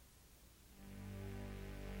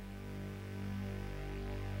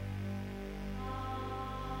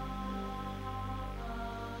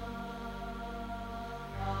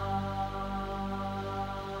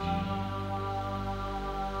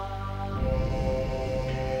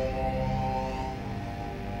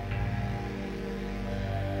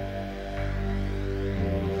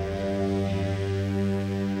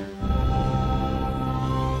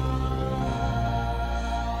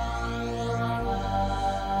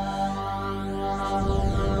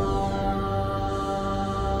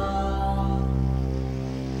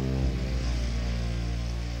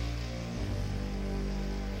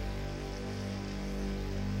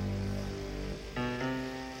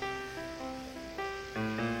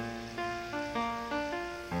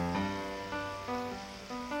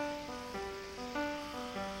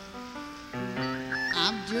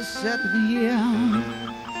just sitting here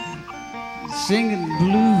singing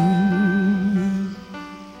blues.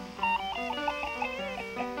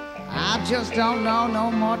 I just don't know no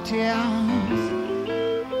more tears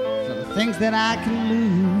for the things that I can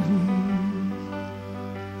lose.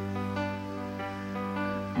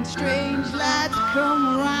 And strange lights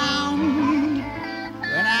come around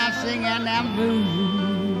when I'm singing them blues.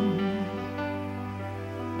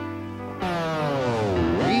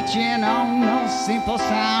 Reaching on those simple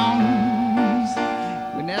sounds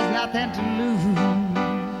when there's nothing to lose.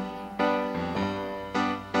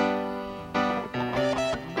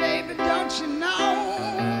 Baby, don't you know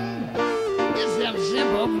it's them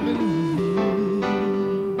simple blues.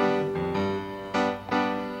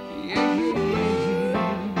 Yeah, yeah,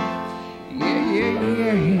 yeah, yeah,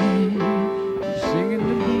 yeah, yeah. Singing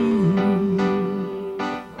the blues.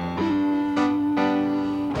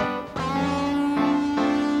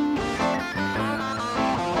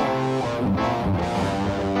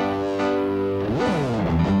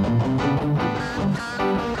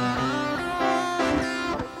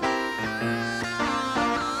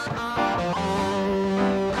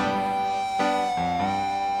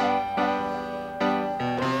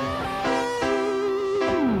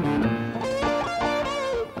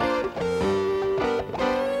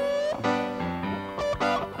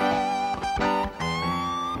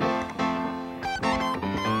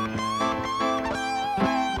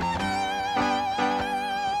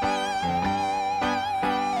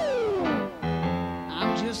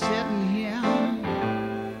 Sitting here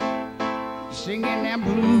singing that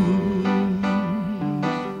blues.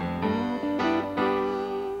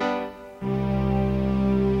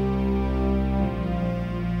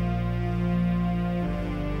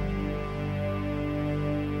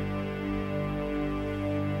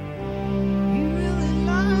 You really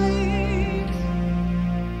like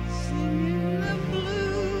singing the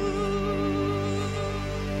blues.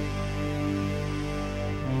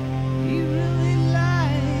 You really like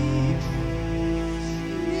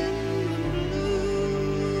singing the blues.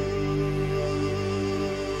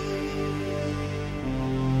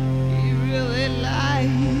 He really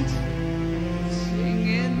likes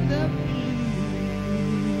singing the blues.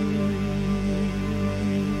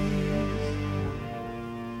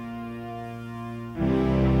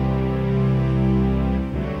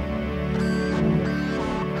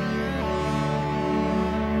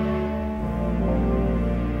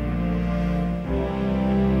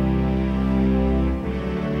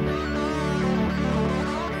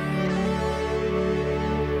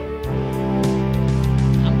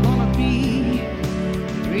 I'm gonna be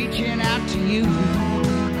reaching out to you.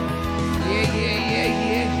 Yeah, yeah, yeah,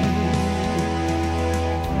 yeah.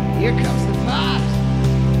 Here comes the part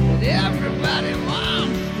that everybody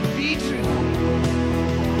wants to be true.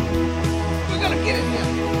 We're gonna get it here,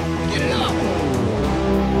 get it up.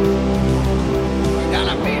 We're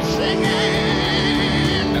gonna be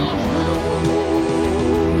singing those blues.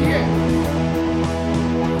 Yeah.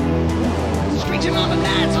 Screeching on the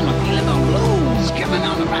nights, on the feeling of blues. Coming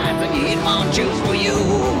on the rides and you hit them on choose for you.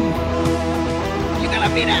 You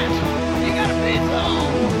gotta be that, you gotta be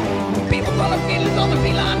song. People gonna feel it on the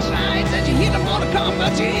feline sides as you hit them on the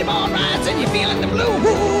combat, you hit on rides and you're feeling the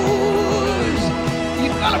blues. You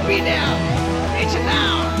gotta be there, reaching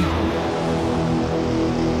out.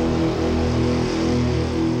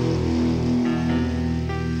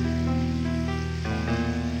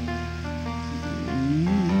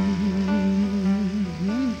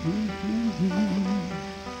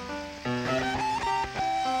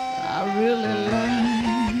 I really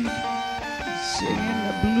like singing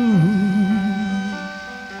the blues.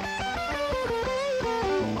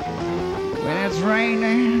 When it's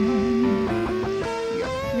raining, you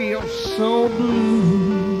feel so blue.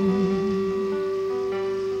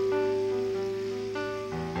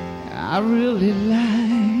 I really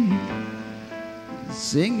like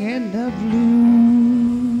singing the blues.